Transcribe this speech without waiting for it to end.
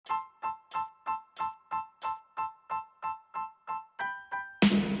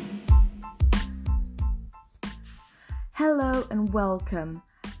Hello and welcome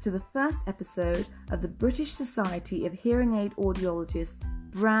to the first episode of the British Society of Hearing Aid Audiologists'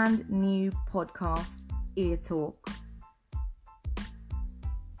 brand new podcast, Ear Talk.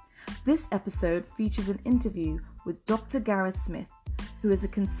 This episode features an interview with Dr. Gareth Smith, who is a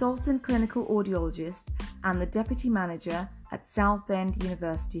consultant clinical audiologist and the Deputy Manager at Southend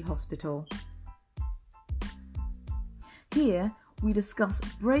University Hospital. Here, we discuss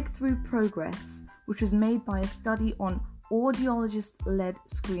breakthrough progress which was made by a study on audiologist-led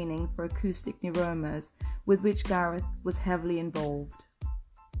screening for acoustic neuromas, with which Gareth was heavily involved.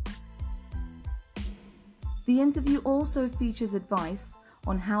 The interview also features advice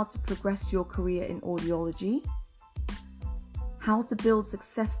on how to progress your career in audiology, how to build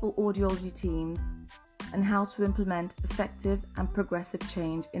successful audiology teams, and how to implement effective and progressive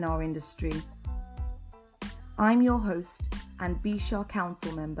change in our industry. I'm your host and BSHA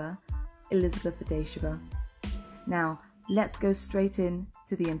Council member, Elizabeth Adesheba. Now, let's go straight in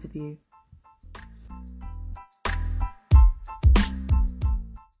to the interview.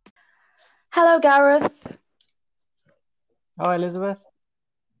 Hello, Gareth. Hi, Elizabeth.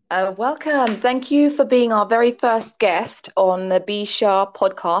 Welcome. Thank you for being our very first guest on the BSHA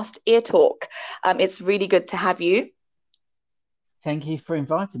podcast, Ear Talk. It's really good to have you. Thank you for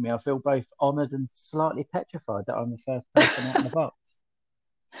inviting me. I feel both honoured and slightly petrified that I'm the first person out in the box.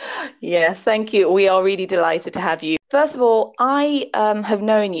 Yes, thank you. We are really delighted to have you. First of all, I have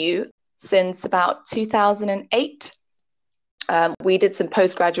known you since about 2008. We did some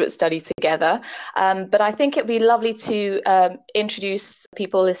postgraduate studies together, but I think it'd be lovely to introduce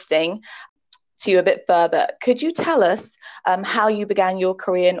people listening to you a bit further. Could you tell us how you began your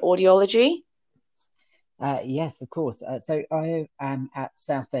career in audiology? Yes, of course. So I am at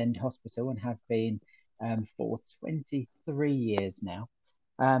Southend Hospital and have been for 23 years now.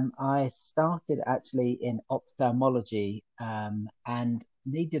 I started actually in ophthalmology and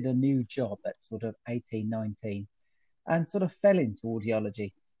needed a new job at sort of 18, 19 and sort of fell into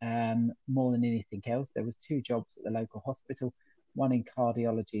audiology more than anything else. There was two jobs at the local hospital, one in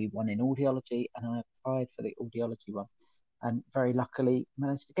cardiology, one in audiology, and I applied for the audiology one and very luckily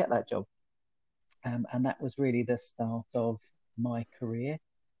managed to get that job. And that was really the start of my career,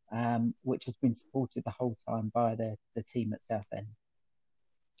 which has been supported the whole time by the team at Southend.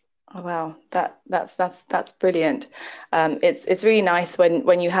 Oh wow, that's brilliant. It's really nice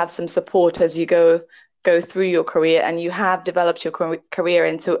when you have some support as you go through your career, and you have developed your career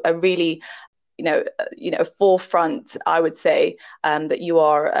into a really forefront. I would say that you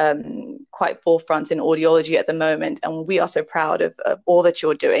are quite forefront in audiology at the moment, and we are so proud of all that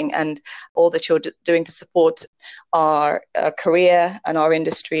you're doing and all that you're doing to support our career and our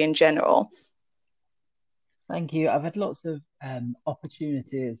industry in general. Thank you. I've had lots of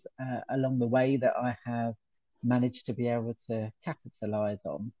opportunities along the way that I have managed to be able to capitalise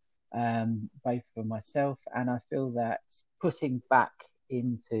on, both for myself, and I feel that putting back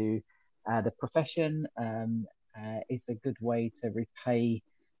into the profession is a good way to repay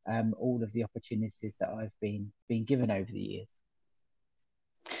all of the opportunities that I've been given over the years.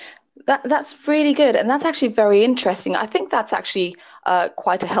 That's really good, and that's actually very interesting. I think that's actually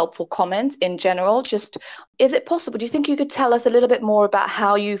quite a helpful comment in general. Just, is it possible, do you think you could tell us a little bit more about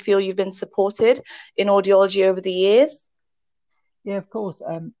how you feel you've been supported in audiology over the years? Yeah, of course.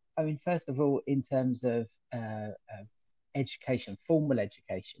 I mean, first of all, in terms of education, formal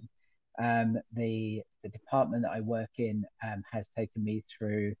education, the department that I work in has taken me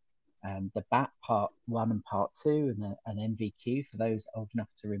through the BAT Part 1 and Part 2 and an NVQ for those old enough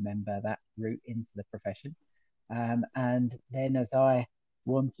to remember that route into the profession. And then as I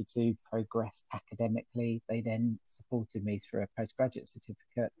wanted to progress academically, they then supported me through a postgraduate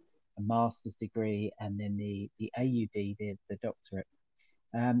certificate, a master's degree, and then the AUD, the doctorate.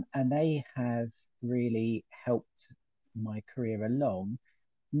 And they have really helped my career along,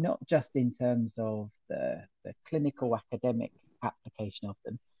 not just in terms of the clinical academic application of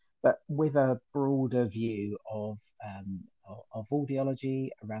them, but with a broader view of audiology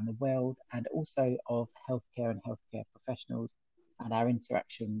around the world, and also of healthcare and healthcare professionals and our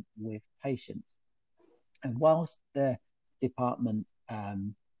interaction with patients. And whilst the department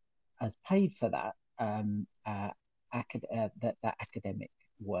has paid for that that academic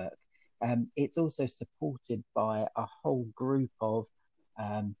work, it's also supported by a whole group of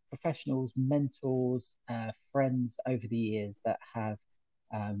professionals, mentors, friends over the years that have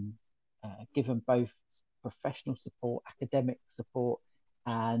given both professional support, academic support,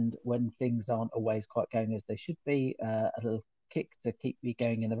 and when things aren't always quite going as they should be, a little kick to keep me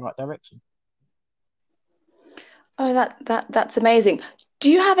going in the right direction. Oh, that's amazing.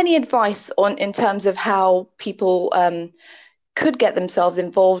 Do you have any advice on in terms of how people could get themselves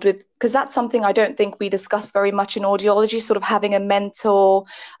involved with, because that's something I don't think we discuss very much in audiology, sort of having a mentor,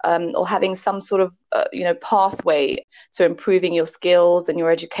 or having some sort of pathway to improving your skills and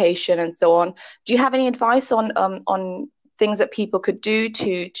your education and so on. Do you have any advice on things that people could do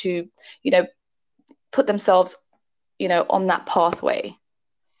to put themselves on that pathway?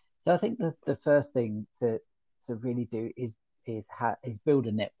 So I think the first thing to really do is build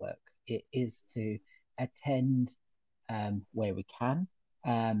a network. It is to attend where we can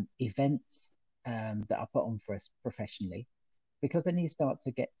events that are put on for us professionally, because then you start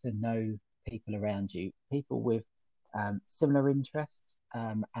to get to know people around you, people with similar interests,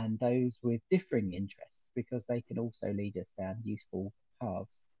 and those with differing interests, because they can also lead us down useful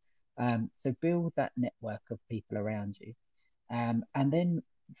paths. So build that network of people around you, and then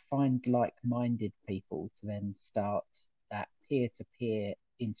find like-minded people to then start that peer-to-peer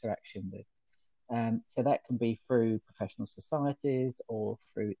interaction with. So that can be through professional societies or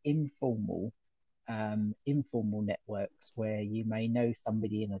through informal networks where you may know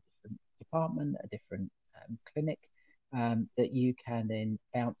somebody in a different department, a different clinic, that you can then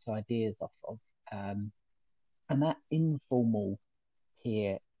bounce ideas off of. And that informal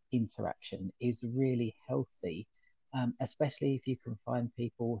peer interaction is really healthy, especially if you can find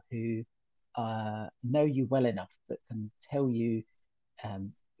people who know you well enough that can tell you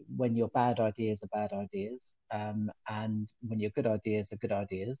um, when your bad ideas are bad ideas, and when your good ideas are good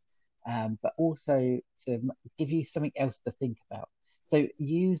ideas, but also to give you something else to think about. So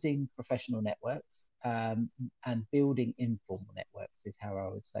using professional networks, and building informal networks is how I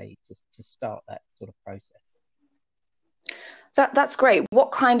would say to start that sort of process. That's great.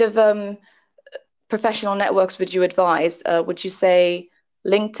 What kind of professional networks would you advise? Would you say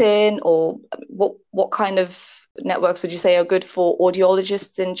LinkedIn, or what kind of networks would you say are good for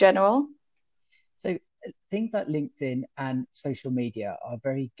audiologists in general? So things like LinkedIn and social media are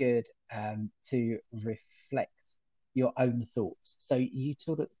very good to reflect your own thoughts. So you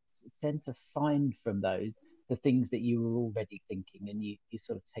sort of tend to find from those the things that you were already thinking, and you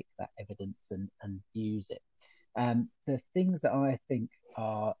sort of take that evidence and use it. The things that I think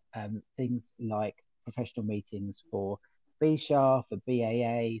are things like professional meetings for BSHA, for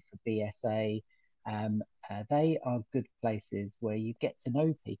BAA, for BSA. They are good places where you get to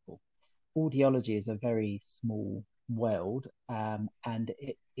know people. Audiology is a very small world, and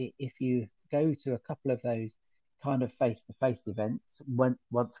if you go to a couple of those kind of face-to-face events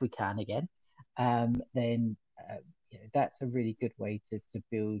once we can again, then that's a really good way to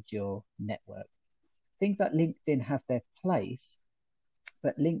build your network. Things like LinkedIn have their place,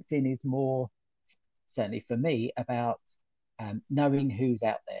 but LinkedIn is more, certainly for me, about knowing who's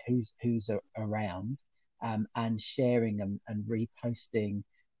out there, who's around, and sharing and reposting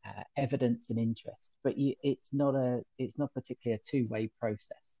evidence and interest. But it's not particularly a two-way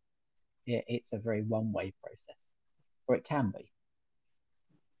process. It's a very one-way process, or it can be.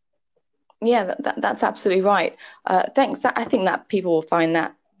 Yeah, that's absolutely right. Thanks. I think that people will find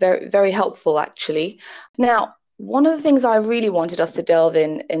that very, very helpful, actually. Now, one of the things I really wanted us to delve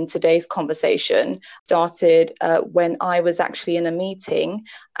in today's conversation started when I was actually in a meeting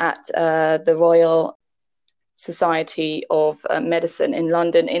at the Royal Society of Medicine in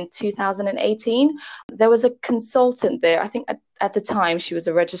London in 2018. There was a consultant there. I think at the time she was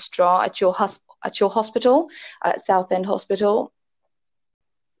a registrar at your hospital, at Southend Hospital,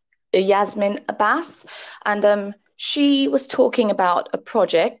 Yasmin Abbas, and she was talking about a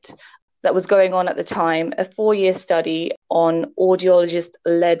project that was going on at the time, a 4-year study on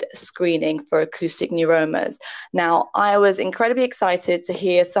audiologist-led screening for acoustic neuromas. Now, I was incredibly excited to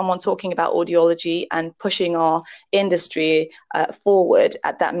hear someone talking about audiology and pushing our industry forward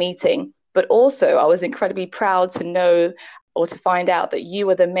at that meeting. But also, I was incredibly proud to know or to find out that you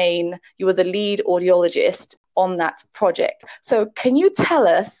were the lead audiologist on that project. So can you tell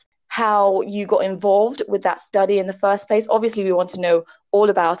us how you got involved with that study in the first place? Obviously, we want to know all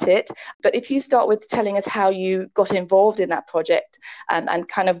about it, but if you start with telling us how you got involved in that project, and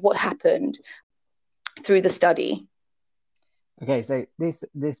kind of what happened through the study. Okay, so this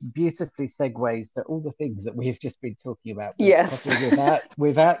beautifully segues to all the things that we've just been talking about, Yes.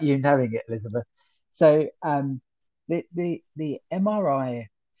 without you knowing it, Elizabeth. So the MRI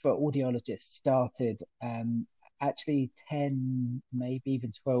for audiologists started actually 10, maybe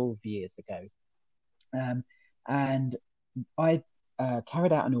even 12 years ago. And I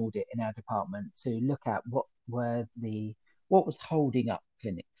carried out an audit in our department to look at what was holding up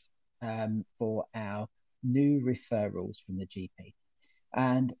clinics for our new referrals from the GP.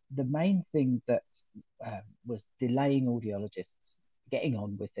 And the main thing that was delaying audiologists getting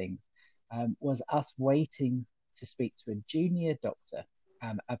on with things, was us waiting to speak to a junior doctor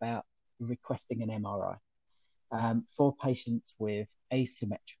about requesting an MRI for patients with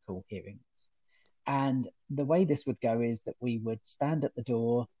asymmetrical hearing. And the way this would go is that we would stand at the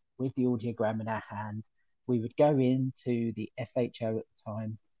door with the audiogram in our hand. We would go into the SHO at the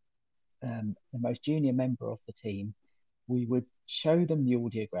time, the most junior member of the team. We would show them the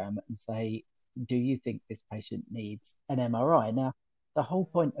audiogram and say, do you think this patient needs an MRI? Now, the whole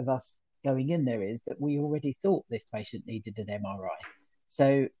point of us going in there is that we already thought this patient needed an MRI.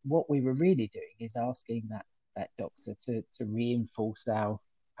 So what we were really doing is asking that doctor to reinforce our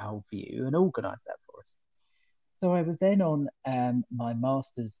view and organise that for us. So I was then on my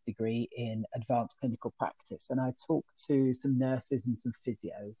master's degree in advanced clinical practice, and I talked to some nurses and some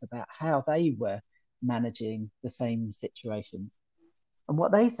physios about how they were managing the same situations. And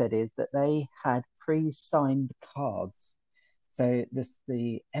what they said is that they had pre-signed cards. So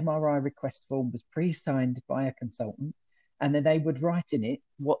the MRI request form was pre-signed by a consultant, and then they would write in it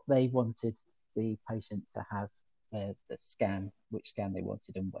what they wanted the patient to have, the scan, which scan they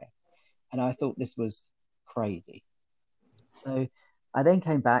wanted and where. And I thought this was crazy. So I then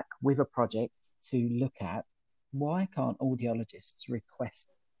came back with a project to look at why can't audiologists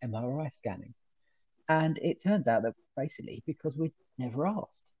request MRI scanning? And it turns out that basically because we'd never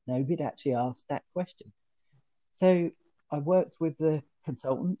asked. Nobody'd actually asked that question. So I worked with the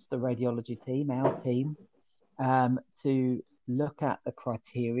consultants, the radiology team, our team, to look at the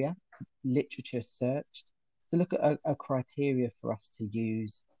criteria, literature searched, to look at a criteria for us to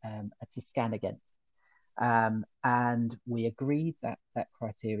use to scan against. And we agreed that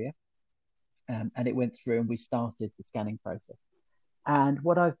criteria, and it went through and we started the scanning process. And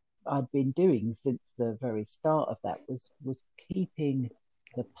what I'd been doing since the very start of that was keeping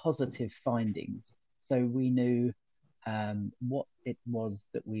the positive findings. So we knew what it was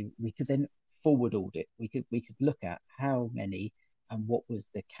that we could then forward audit. We could look at how many and what was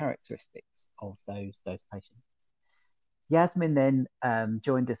the characteristics of those patients. Yasmin then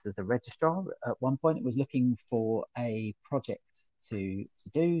joined us as a registrar. At one point, it was looking for a project to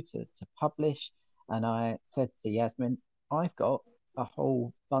publish, and I said to Yasmin, I've got a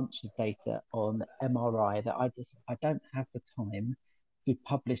whole bunch of data on MRI that I don't have the time to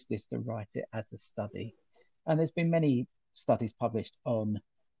publish this, to write it as a study. And there's been many studies published on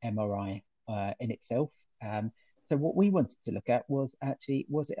MRI in itself. So what we wanted to look at was actually,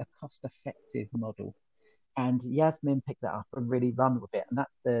 was it a cost-effective model? And Yasmin picked that up and really run with it. And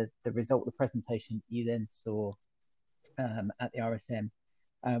that's the result of the presentation you then saw at the RSM,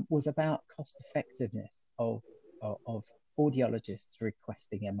 was about cost effectiveness of audiologists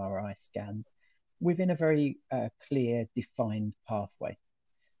requesting MRI scans within a very clear, defined pathway.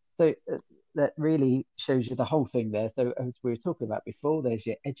 So that really shows you the whole thing there. So as we were talking about before, there's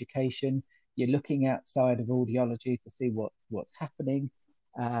your education. You're looking outside of audiology to see what's happening.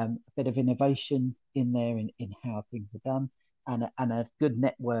 A bit of innovation in there in how things are done, and a good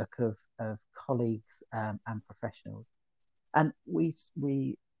network of colleagues and professionals. And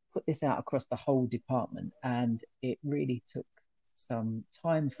we put this out across the whole department, and it really took some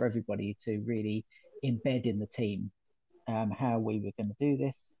time for everybody to really embed in the team how we were going to do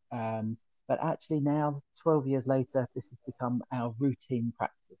this. But actually now, 12 years later, this has become our routine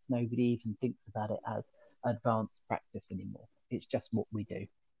practice. Nobody even thinks about it as advanced practice anymore. It's just what we do.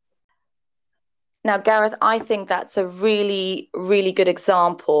 Now, Gareth, I think that's a really, really good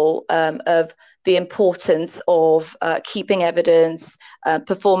example of the importance of keeping evidence,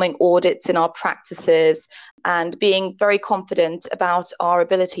 performing audits in our practices, and being very confident about our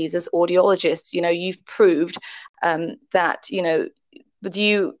abilities as audiologists. You know, you've proved that, you know, with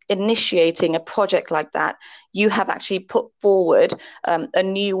you initiating a project like that, you have actually put forward a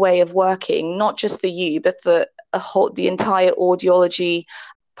new way of working, not just for you, but for the entire audiology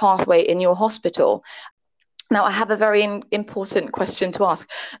pathway in your hospital. Now, I have a very important question to ask.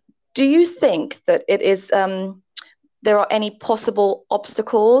 Do you think that it is there are any possible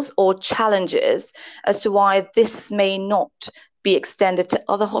obstacles or challenges as to why this may not be extended to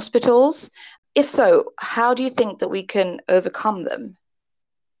other hospitals? If so, how do you think that we can overcome them?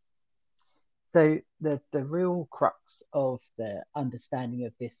 So the real crux of the understanding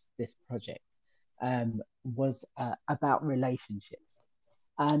of this project was about relationships.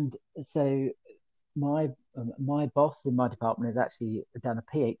 And so my boss in my department has actually done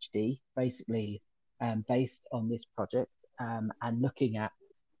a PhD, basically based on this project, and looking at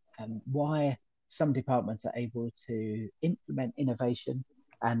why some departments are able to implement innovation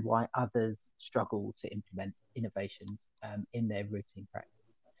and why others struggle to implement innovations in their routine practice.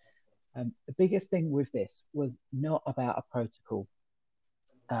 The biggest thing with this was not about a protocol.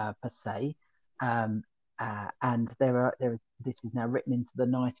 per se. And this is now written into the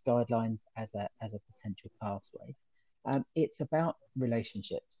NICE guidelines as a potential pathway. It's about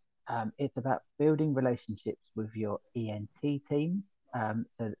relationships. It's about building relationships with your ENT teams, so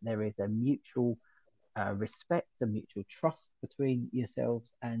that there is a mutual respect, a mutual trust between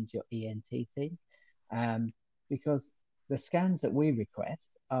yourselves and your ENT team, because the scans that we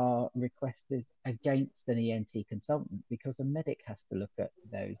request are requested against an ENT consultant, because a medic has to look at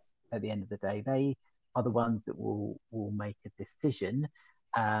those at the end of the day. They are the ones that will make a decision,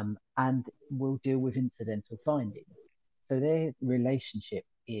 and will deal with incidental findings. So their relationship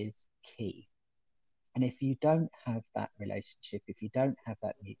is key. And if you don't have that relationship, if you don't have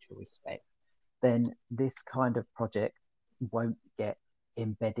that mutual respect, then this kind of project won't get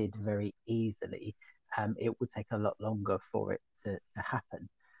embedded very easily. It will take a lot longer for it to happen.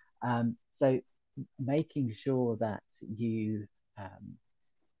 So making sure that you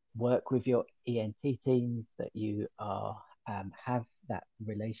work with your ENT teams, that you have that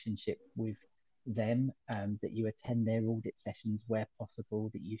relationship with them, that you attend their audit sessions where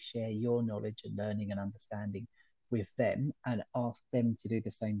possible, that you share your knowledge and learning and understanding with them and ask them to do the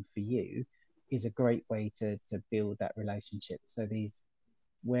same for you, is a great way to build that relationship. So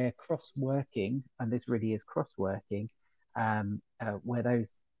where cross-working, and this really is cross-working, where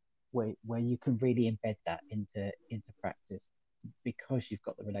you can really embed that into practice, because you've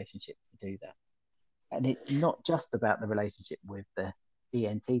got the relationship to do that. And it's not just about the relationship with the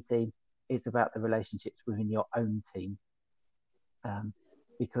ENT team, it's about the relationships within your own team,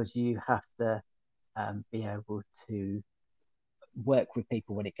 because you have to be able to work with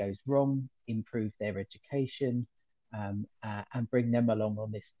people when it goes wrong, improve their education, and bring them along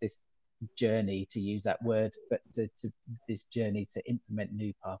on this journey, to use that word, but to this journey to implement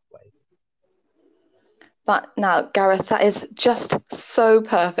new pathways. But now, Gareth, that is just so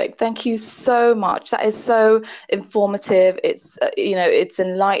perfect. Thank you so much. That is so informative. It's it's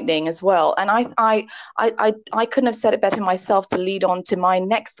enlightening as well. And I couldn't have said it better myself to lead on to my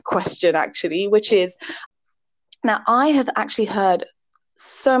next question, actually, which is, now I have actually heard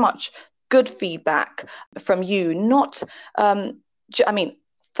so much good feedback from you. Not,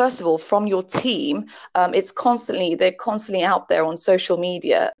 first of all, from your team. They're constantly out there on social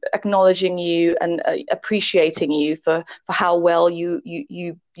media acknowledging you and appreciating you for how well you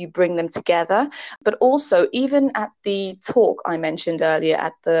bring them together. But also, even at the talk I mentioned earlier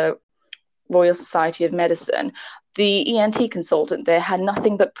at the Royal Society of Medicine, the ENT consultant there had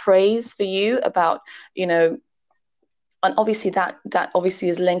nothing but praise for you about, and obviously that obviously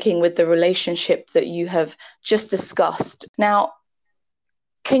is linking with the relationship that you have just discussed. Now,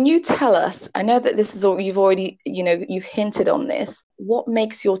 can you tell us, I know that this is all you've already, you've hinted on this, what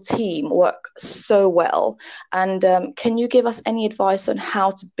makes your team work so well? And can you give us any advice on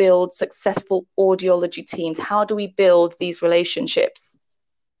how to build successful audiology teams? How do we build these relationships?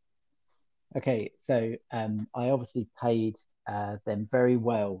 Okay, so I obviously paid them very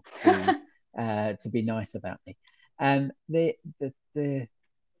well to be nice about me. There's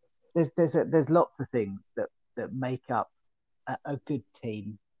lots of things that make up a good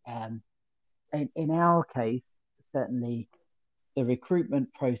team. In our case, certainly the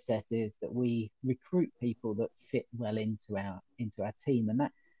recruitment process is that we recruit people that fit well into our team,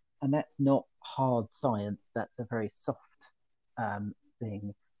 and that's not hard science. That's a very soft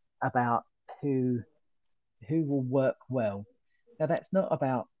thing about who will work well. Now, that's not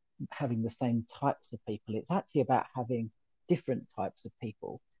about having the same types of people. It's actually about having different types of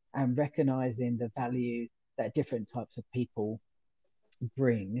people and recognizing the value that different types of people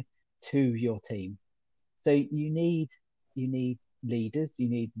bring to your team. So you need leaders, you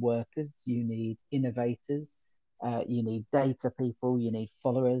need workers, you need innovators, you need data people, you need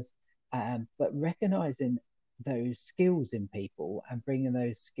followers, but recognizing those skills in people and bringing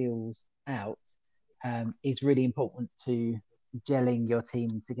those skills out is really important to gelling your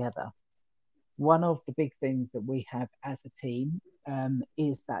team together. One of the big things that we have as a team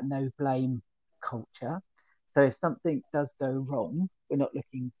is that no blame culture. So if something does go wrong, we're not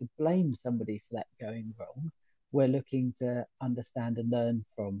looking to blame somebody for that going wrong. We're looking to understand and learn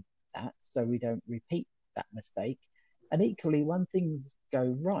from that so we don't repeat that mistake. And equally, when things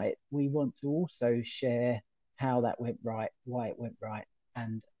go right, we want to also share how that went right, why it went right,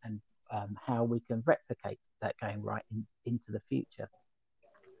 and how we can replicate that going right into the future.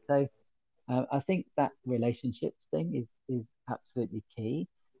 So I think that relationships thing is absolutely key,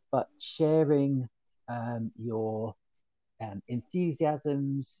 but sharing your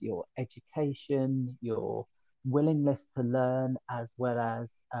enthusiasms, your education, your willingness to learn, as well as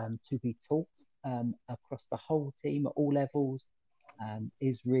to be taught across the whole team at all levels,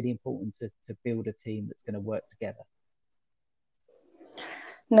 is really important to build a team that's going to work together.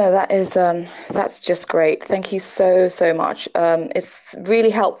 No, that's just great. Thank you so much. It's really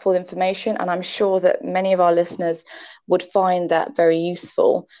helpful information, and I'm sure that many of our listeners would find that very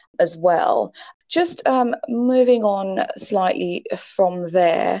useful as well. Just moving on slightly from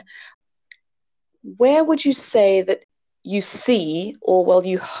there, where would you say that you see, or well,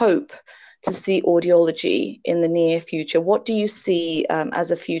 you hope to see audiology in the near future? What do you see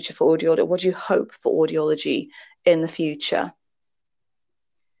as a future for audiology? What do you hope for audiology in the future?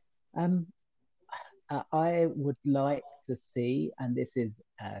 I would like to see, and this is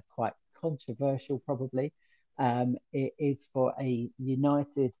quite controversial probably, it is for a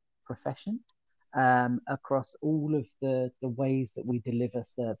united profession across all of the ways that we deliver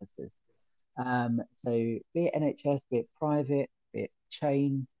services. So be it NHS, be it private, be it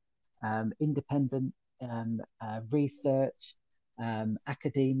chain, independent, research,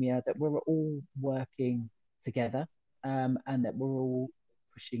 academia, that we're all working together, and that we're all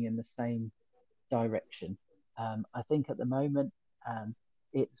pushing in the same direction. I think at the moment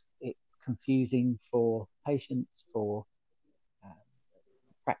it's confusing for patients, for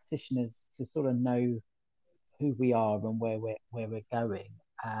practitioners to sort of know who we are and where we're going.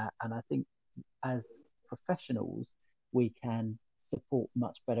 And I think as professionals, we can support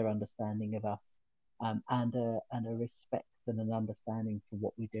much better understanding of us, and a respect and an understanding for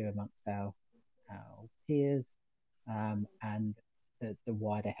what we do amongst our peers, and the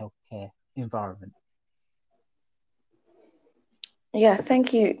wider healthcare environment. Yeah,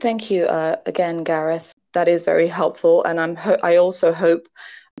 thank you again, Gareth. That is very helpful, and I also hope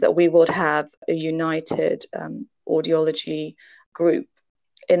that we would have a united audiology group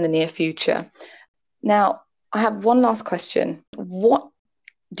in the near future. Now, I have one last question. What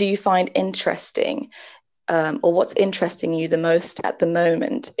do you find interesting, or what's interesting you the most at the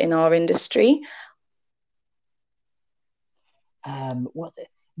moment in our industry? What's it?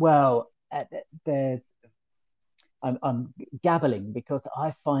 Well, I'm gabbling because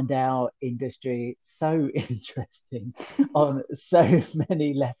I find our industry so interesting on so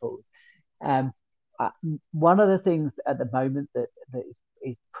many levels. One of the things at the moment that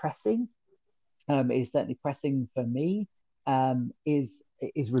is pressing, is certainly pressing for me, is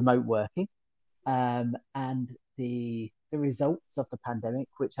remote working, and the results of the pandemic,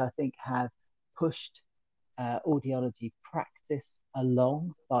 which I think have pushed audiology practice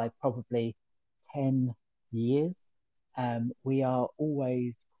along by probably 10 years. We are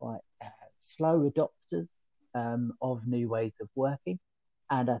always quite slow adopters of new ways of working,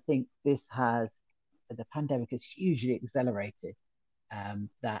 and I think the pandemic has hugely accelerated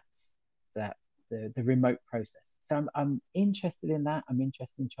that the remote process. So I'm interested in that. I'm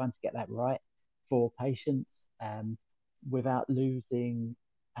interested in trying to get that right for patients, without losing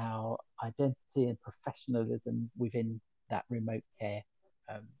our identity and professionalism within that remote care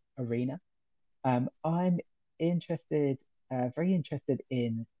arena. I'm very interested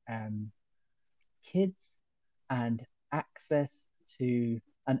in kids and access to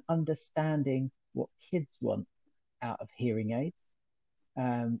and understanding what kids want out of hearing aids.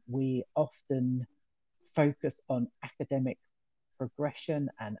 We often focus on academic progression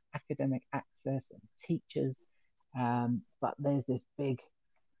and academic access and teachers, but there's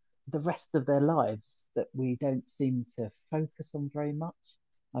the rest of their lives that we don't seem to focus on very much.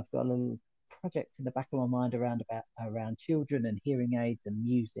 I've got a little project in the back of my mind around children and hearing aids and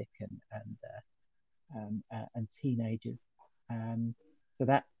music and teenagers. So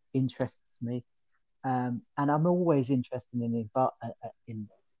that interests me, and I'm always interested in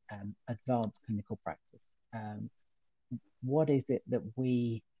advanced clinical practice. What is it that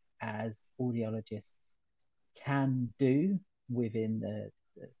we as audiologists can do within the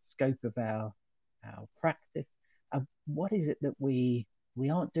scope of our practice? What is it that we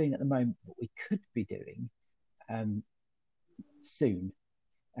aren't doing at the moment, but we could be doing soon?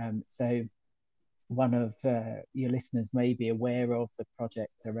 So one of your listeners may be aware of the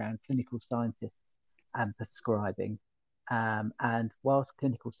project around clinical scientists and prescribing. And whilst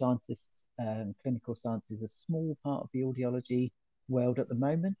clinical science is a small part of the audiology world at the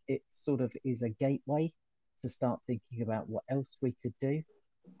moment, it sort of is a gateway to start thinking about what else we could do,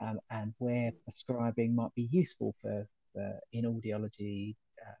 and where prescribing might be useful for in audiology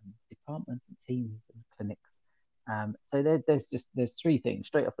departments and teams and clinics. So there's three things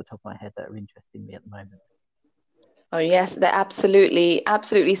straight off the top of my head that are interesting me at the moment. Oh yes, they're absolutely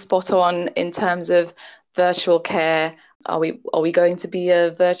spot on in terms of virtual care, Are we going to be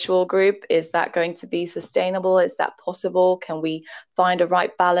a virtual group? Is that going to be sustainable? Is that possible? Can we find a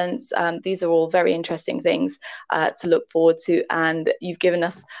right balance? These are all very interesting things to look forward to. And you've given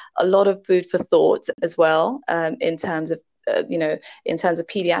us a lot of food for thought as well, in terms of in terms of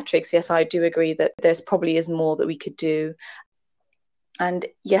pediatrics. Yes, I do agree that there's probably is more that we could do. And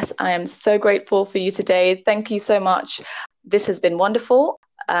yes, I am so grateful for you today. Thank you so much. This has been wonderful.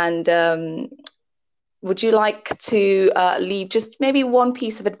 And would you like to leave just maybe one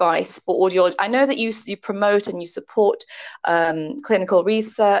piece of advice for audiology? I know that you promote and you support clinical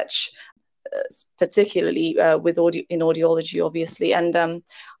research, particularly with in audiology, obviously. And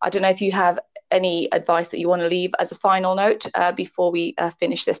I don't know if you have any advice that you want to leave as a final note before we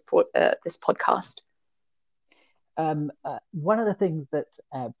finish this podcast. One of the things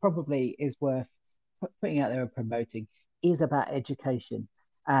that probably is worth putting out there and promoting is about education.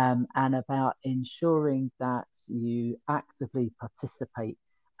 And about ensuring that you actively participate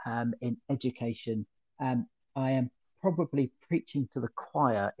in education. I am probably preaching to the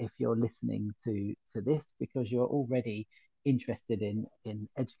choir if you're listening to this, because you're already interested in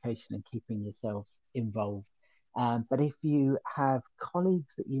education and keeping yourselves involved. But if you have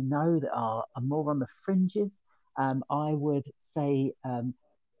colleagues that you know that are more on the fringes, I would say, in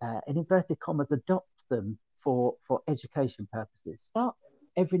inverted commas, adopt them for education purposes. Start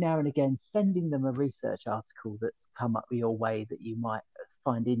every now and again sending them a research article that's come up your way that you might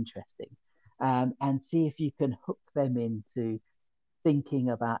find interesting, and see if you can hook them into thinking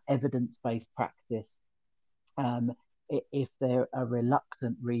about evidence-based practice. If they're a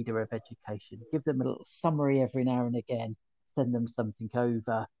reluctant reader of education, give them a little summary every now and again, send them something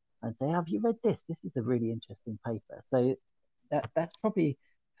over and say, have you read this? This is a really interesting paper. So that's probably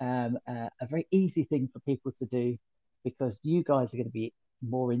a very easy thing for people to do, because you guys are going to be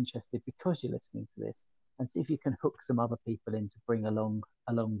more interested because you're listening to this, and see if you can hook some other people in to bring along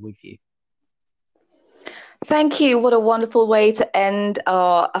with you. Thank you. What a wonderful way to end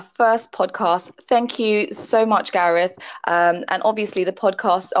our first podcast. Thank you so much, Gareth. And obviously the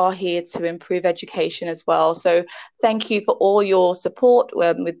podcasts are here to improve education as well. So thank you for all your support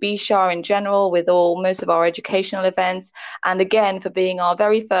with BSHA in general, with most of our educational events, and again for being our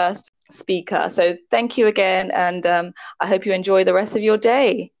very first speaker. So thank you again, and I hope you enjoy the rest of your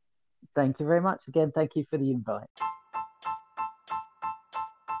day. Thank you very much. Again, thank you for the invite.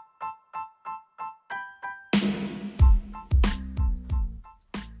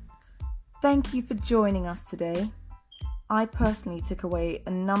 Thank you for joining us today. I personally took away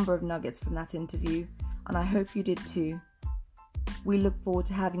a number of nuggets from that interview, and I hope you did too. We look forward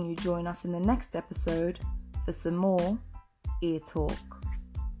to having you join us in the next episode for some more Ear Talk.